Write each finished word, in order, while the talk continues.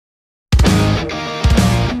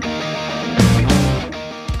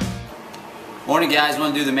Morning guys, I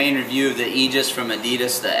want to do the main review of the Aegis from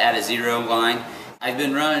Adidas, the AdiZero line. I've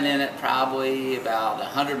been running in it probably about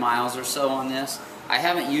 100 miles or so on this. I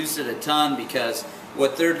haven't used it a ton because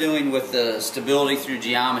what they're doing with the stability through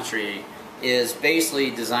geometry is basically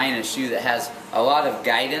designing a shoe that has a lot of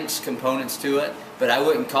guidance components to it, but I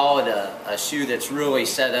wouldn't call it a shoe that's really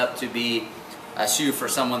set up to be a shoe for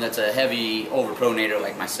someone that's a heavy overpronator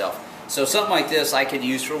like myself. So something like this I could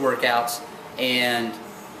use for workouts and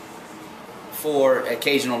for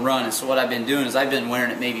occasional run. And so what I've been doing is I've been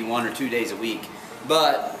wearing it maybe 1 or 2 days a week.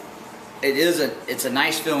 But it's a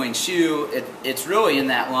nice feeling shoe. It's really in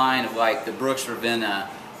that line of like the Brooks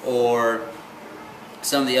Ravenna or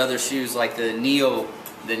some of the other shoes like the Neo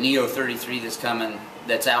 33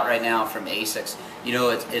 that's out right now from Asics. You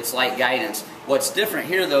know, it's light guidance. What's different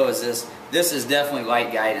here though is this is definitely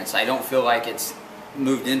light guidance. I don't feel like it's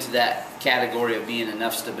moved into that category of being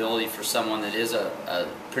enough stability for someone that is a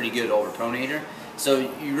pretty good overpronator. So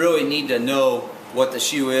you really need to know what the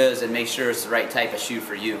shoe is and make sure it's the right type of shoe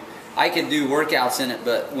for you. I can do workouts in it,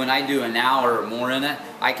 but when I do an hour or more in it,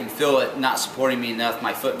 I can feel it not supporting me enough.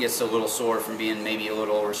 My foot gets a little sore from being maybe a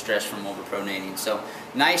little overstretched from overpronating. So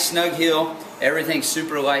nice snug heel, everything's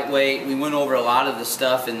super lightweight. We went over a lot of the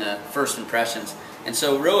stuff in the first impressions. And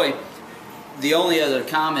so really, the only other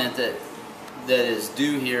comment that is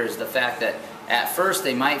due here is the fact that at first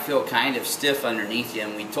they might feel kind of stiff underneath you,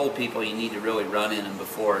 and we told people you need to really run in them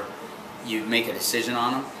before you make a decision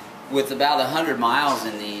on them. With about 100 miles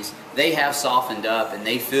in these, they have softened up and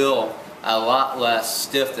they feel a lot less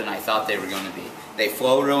stiff than I thought they were going to be. They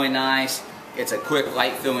flow really nice. It's a quick,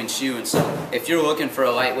 light feeling shoe, and so if you're looking for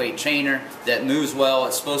a lightweight trainer that moves well,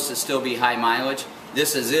 it's supposed to still be high mileage,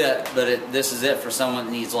 this is it, but this is it for someone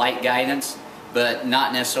that needs light guidance, but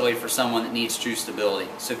not necessarily for someone that needs true stability.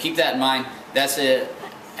 So keep that in mind. That's it,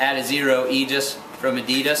 AdiZero Aegis from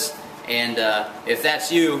Adidas, and if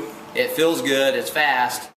that's you, it feels good, it's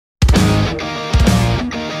fast.